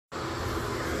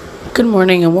Good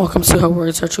morning and welcome to Her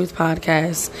Words, Her Truth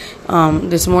podcast.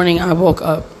 This morning I woke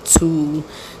up to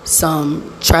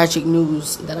some tragic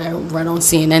news that I read on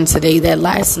CNN today that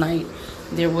last night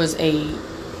there was a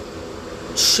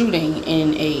shooting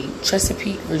in a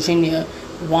Chesapeake, Virginia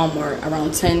Walmart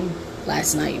around 10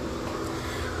 last night.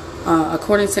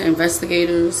 According to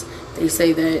investigators, they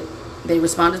say that they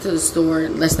responded to the store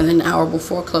less than an hour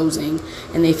before closing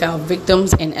and they found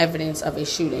victims and evidence of a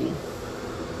shooting.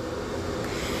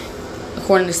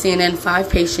 According to CNN, 5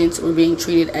 patients were being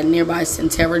treated at nearby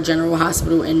Centera General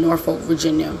Hospital in Norfolk,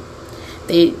 Virginia.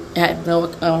 They had no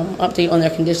update on their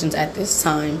conditions at this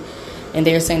time, and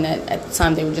they are saying that at the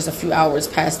time they were just a few hours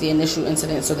past the initial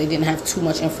incident, so they didn't have too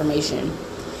much information.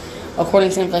 According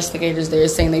to investigators, they are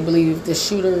saying they believe the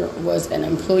shooter was an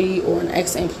employee or an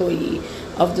ex-employee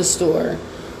of the store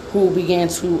who began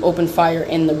to open fire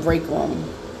in the break room.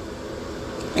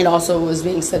 It also was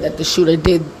being said that the shooter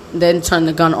did then turn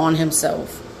the gun on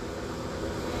himself.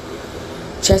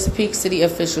 Chesapeake city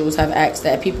officials have asked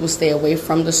that people stay away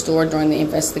from the store during the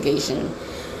investigation.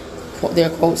 Their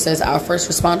quote says, "Our first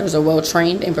responders are well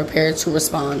trained and prepared to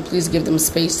respond. Please give them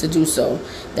space to do so."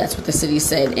 That's what the city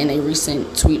said in a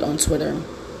recent tweet on Twitter.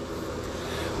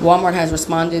 Walmart has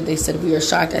responded. They said, "We are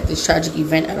shocked at this tragic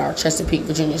event at our Chesapeake,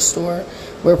 Virginia store.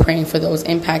 We're praying for those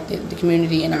impacted, the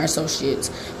community, and our associates.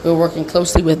 We're working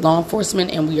closely with law enforcement,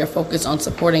 and we are focused on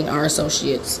supporting our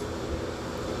associates."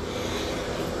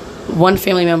 One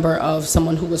family member of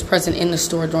someone who was present in the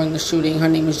store during the shooting, her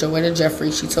name is Joetta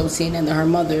Jeffrey, she told CNN that her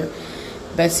mother,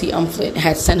 Betsy Umflett,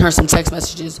 had sent her some text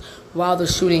messages while the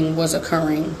shooting was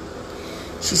occurring.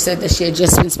 She said that she had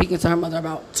just been speaking to her mother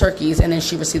about turkeys, and then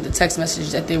she received a text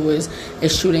message that there was a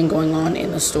shooting going on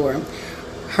in the store.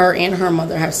 Her and her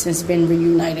mother have since been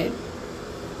reunited.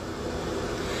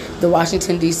 The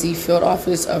Washington, D.C. Field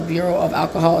Office of Bureau of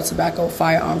Alcohol, Tobacco,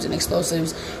 Firearms, and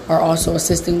Explosives are also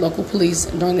assisting local police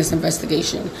during this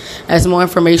investigation. As more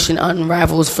information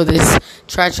unravels for this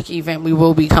tragic event, we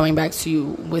will be coming back to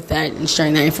you with that and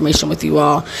sharing that information with you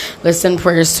all. Let's send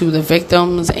prayers to the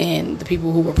victims and the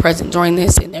people who were present during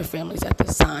this and their families at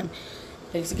this time.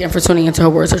 Thanks again for tuning into Her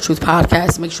Words, Her Truth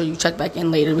podcast. Make sure you check back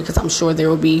in later because I'm sure there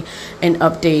will be an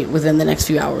update within the next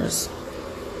few hours.